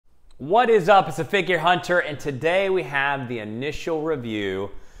What is up? It's a Figure Hunter, and today we have the initial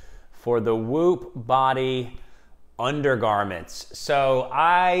review for the Whoop Body undergarments. So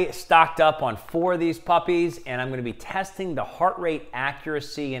I stocked up on 4 of these puppies, and I'm going to be testing the heart rate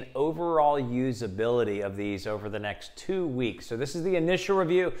accuracy and overall usability of these over the next 2 weeks. So this is the initial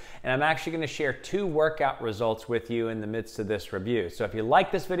review, and I'm actually going to share 2 workout results with you in the midst of this review. So if you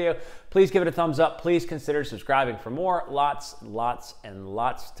like this video, please give it a thumbs up. Please consider subscribing for more. Lots and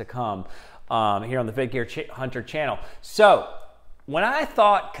lots to come here on the Figure Hunter channel. So when I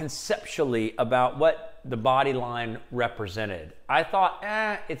thought conceptually about what the body line represented, I thought,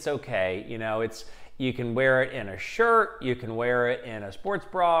 it's okay. You know, you can wear it in a shirt, you can wear it in a sports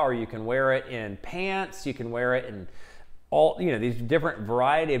bra, or you can wear it in pants, you can wear it in all, these different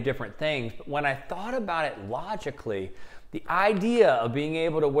variety of different things. But when I thought about it logically, the idea of being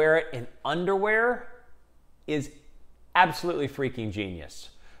able to wear it in underwear is absolutely freaking genius.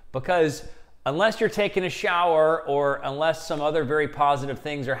 Because unless you're taking a shower or unless some other very positive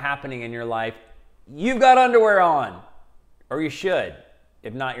things are happening in your life, you've got underwear on, or you should.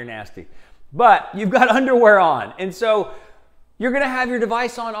 If not, you're nasty. But you've got underwear on, and so you're gonna have your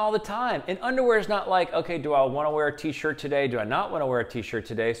device on all the time. And underwear is not like, okay, do I wanna wear a t-shirt today? Do I not wanna wear a t-shirt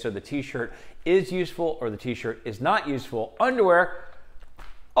today? So the t-shirt is useful or the t-shirt is not useful. Underwear,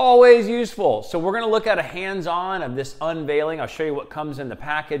 always useful. So we're gonna look at a hands-on of this unveiling. I'll show you what comes in the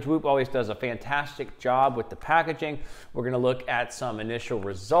package. Whoop always does a fantastic job with the packaging. We're gonna look at some initial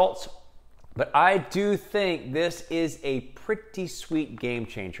results. But I do think this is a pretty sweet game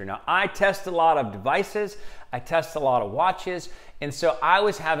changer. Now, I test a lot of devices, I test a lot of watches, and so I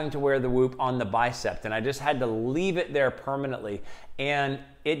was having to wear the Whoop on the bicep, and I just had to leave it there permanently, and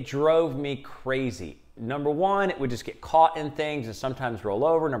it drove me crazy. Number one, it would just get caught in things and sometimes roll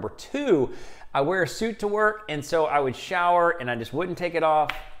over. Number two, I wear a suit to work, and so I would shower and I just wouldn't take it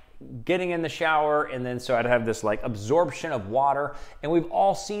off, getting in the shower, and then so I'd have this like absorption of water. And we've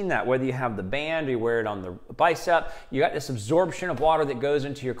all seen that, whether you have the band or you wear it on the bicep, you got this absorption of water that goes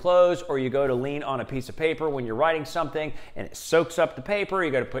into your clothes, or you go to lean on a piece of paper when you're writing something and it soaks up the paper. You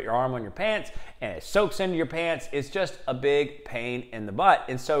got to put your arm on your pants and it soaks into your pants. It's just a big pain in the butt.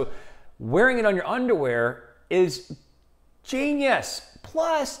 And so wearing it on your underwear is genius.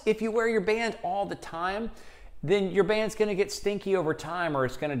 Plus, if you wear your band all the time, then your band's gonna get stinky over time, or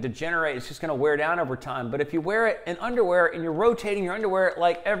it's gonna degenerate, it's just gonna wear down over time. But if you wear it in underwear and you're rotating your underwear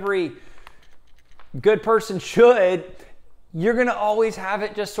like every good person should, you're gonna always have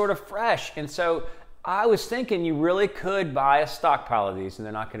it just sort of fresh. And so I was thinking you really could buy a stockpile of these, and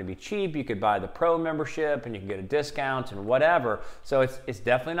they're not gonna be cheap. You could buy the pro membership and you can get a discount and whatever. So it's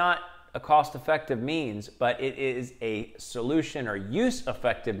definitely not a cost-effective means, but it is a solution or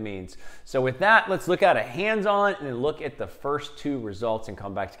use-effective means. So with that, let's look at a hands-on and then look at the first 2 results and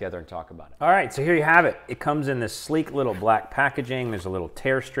come back together and talk about it. All right, so here you have it. It comes in this sleek little black packaging. There's a little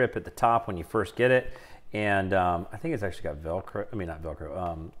tear strip at the top when you first get it. And I think it's actually got Velcro, I mean not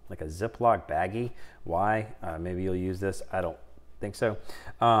Velcro, like a Ziploc baggie. Why? Maybe you'll use this. I don't think so.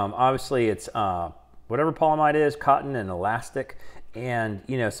 Obviously it's whatever polyamide is, cotton and elastic. And,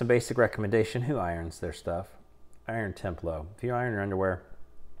 some basic recommendation, who irons their stuff? Iron temp low. If you iron your underwear,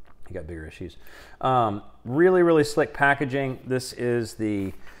 you got bigger issues. Really, really slick packaging. This is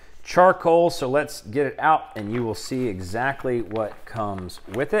the charcoal, so let's get it out and you will see exactly what comes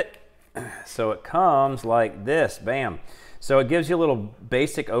with it. So it comes like this, bam. So it gives you a little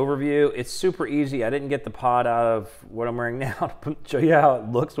basic overview. It's super easy. I didn't get the pod out of what I'm wearing now to show you how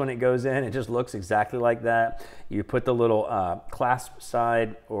it looks when it goes in. It just looks exactly like that. You put the little clasp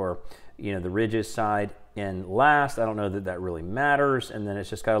side, or the ridges side, in last. I don't know that that really matters. And then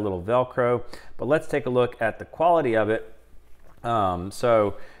it's just got a little Velcro. But let's take a look at the quality of it.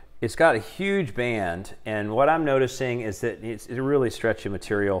 So it's got a huge band, and what I'm noticing is that it's a really stretchy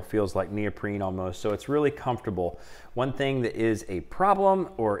material, feels like neoprene almost, so it's really comfortable. One thing that is a problem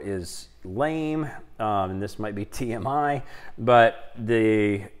or is lame, and this might be TMI, but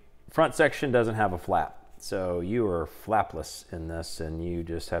the front section doesn't have a flap. So you are flapless in this, and you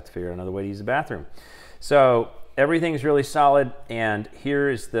just have to figure out another way to use the bathroom. So everything's really solid, and here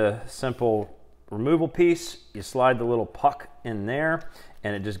is the simple removal piece. You slide the little puck in there,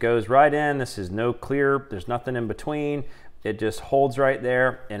 and it just goes right in. This is no clear, there's nothing in between. It just holds right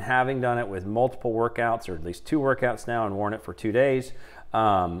there. And having done it with multiple workouts, or at least 2 workouts now, and worn it for 2 days,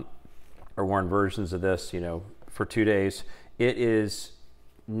 or worn versions of this, for 2 days, it is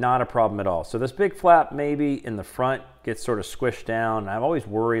not a problem at all. So this big flap maybe in the front gets sort of squished down. I've always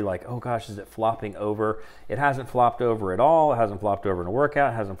worried like, oh gosh, is it flopping over? It hasn't flopped over at all. It hasn't flopped over in a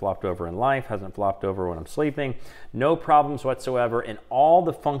workout. It hasn't flopped over in life. Hasn't flopped over when I'm sleeping. No problems whatsoever. And all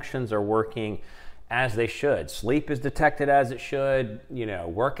the functions are working as they should. Sleep is detected as it should. You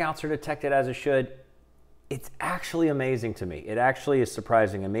know, workouts are detected as it should. It's actually amazing to me. It actually is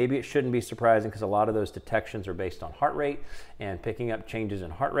surprising, and maybe it shouldn't be surprising because a lot of those detections are based on heart rate and picking up changes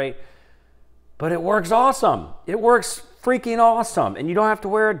in heart rate. But it works awesome. It works freaking awesome, and you don't have to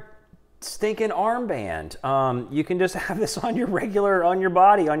wear a stinking armband. You can just have this on your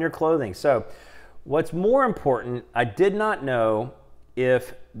body, on your clothing. So what's more important, I did not know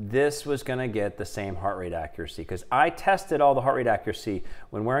if this was going to get the same heart rate accuracy, because I tested all the heart rate accuracy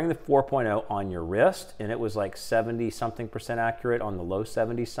when wearing the 4.0 on your wrist, and it was like 70-something% accurate on the low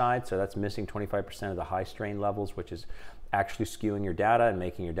 70 side. So that's missing 25% of the high strain levels, which is actually skewing your data and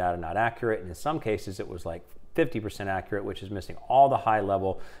making your data not accurate. And in some cases it was like 50% accurate, which is missing all the high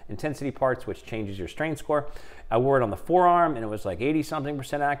level intensity parts, which changes your strain score. I wore it on the forearm and it was like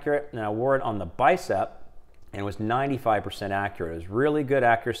 80-something% accurate, and I wore it on the bicep and it was 95% accurate. It was really good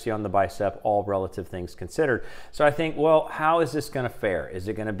accuracy on the bicep, all relative things considered. So I think, well, how is this gonna fare? Is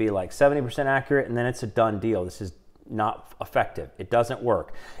it gonna be like 70% accurate and then it's a done deal? This is not effective. It doesn't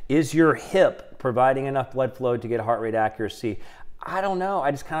work. Is your hip providing enough blood flow to get heart rate accuracy? I don't know.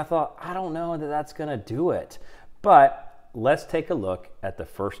 I just kind of thought, I don't know that that's gonna do it. But let's take a look at the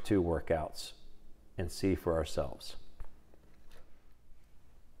first two workouts and see for ourselves.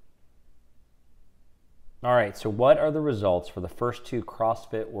 All right, so what are the results for the first two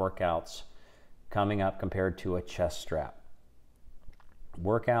CrossFit workouts coming up compared to a chest strap?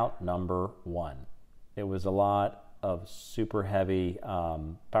 Workout number 1. It was a lot of super heavy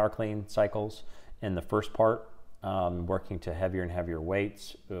power clean cycles in the first part, working to heavier and heavier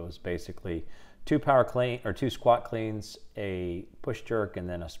weights. It was basically 2 squat cleans, a push jerk, and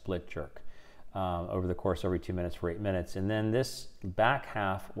then a split jerk. Over the course every 2 minutes for 8 minutes. And then this back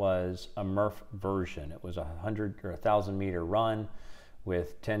half was a Murph version. It was a 100 or 1,000 meter run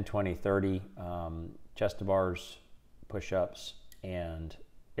with 10, 20, 30 chest to bars, push-ups, and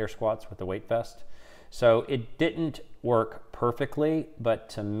air squats with the weight vest. So it didn't work perfectly, but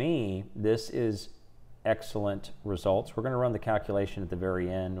to me, this is excellent results. We're going to run the calculation at the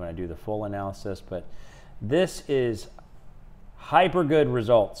very end when I do the full analysis, but this is hyper good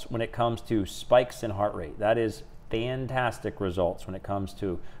results when it comes to spikes in heart rate. That is fantastic results when it comes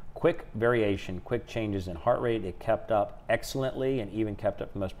to quick variation, quick changes in heart rate. It kept up excellently and even kept up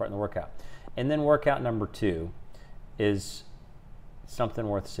for the most part in the workout. And then workout number 2 is something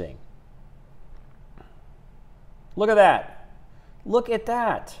worth seeing. Look at that. Look at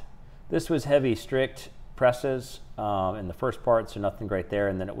that. This was heavy, strict presses in the first part, so nothing great there.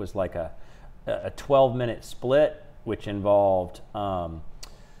 And then it was like a 12-minute split, which involved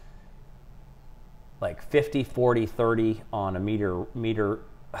like 50, 40, 30 on a meter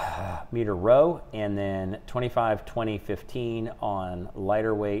row, and then 25, 20, 15 on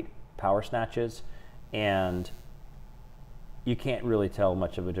lighter weight power snatches. And you can't really tell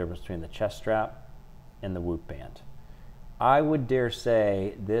much of a difference between the chest strap and the Whoop band. I would dare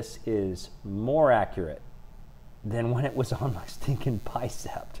say this is more accurate than when it was on my stinking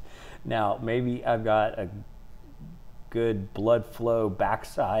bicep. Now, maybe I've got a good blood flow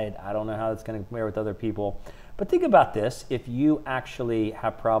backside. I don't know how it's going to compare with other people. But think about this. If you actually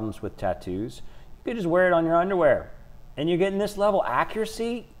have problems with tattoos, you could just wear it on your underwear. And you're getting this level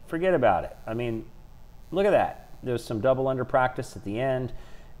accuracy, forget about it. I mean, look at that. There's some double under practice at the end.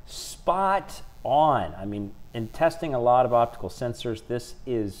 Spot on. I mean, in testing a lot of optical sensors, this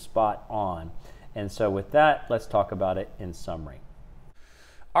is spot on. And so with that, let's talk about it in summary.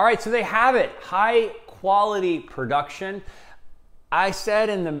 All right, so they have it. High quality production. I said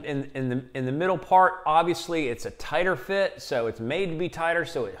in the middle part, obviously it's a tighter fit, so it's made to be tighter,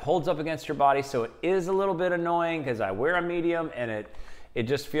 so it holds up against your body. So it is a little bit annoying because I wear a medium and it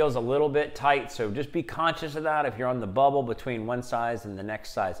just feels a little bit tight. So just be conscious of that. If you're on the bubble between one size and the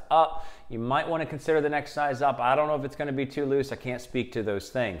next size up, you might want to consider the next size up. I don't know if it's going to be too loose. I can't speak to those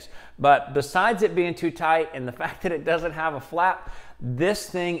things. But besides it being too tight and the fact that it doesn't have a flap, this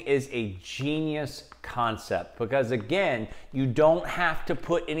thing is a genius concept because, again, you don't have to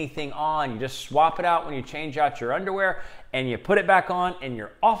put anything on. You just swap it out when you change out your underwear and you put it back on and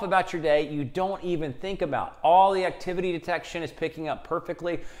you're off about your day. You don't even think about all the activity detection is picking up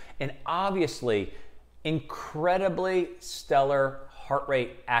perfectly, and obviously incredibly stellar heart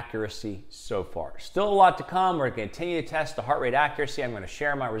rate accuracy so far. Still a lot to come. We're going to continue to test the heart rate accuracy. I'm going to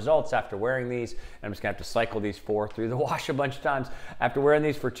share my results after wearing these. I'm just going to have to cycle these through the wash a bunch of times after wearing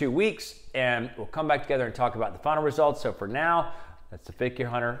these for 2 weeks, and we'll come back together and talk about the final results. So for now, that's the Fake Gear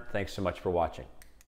Hunter. Thanks so much for watching.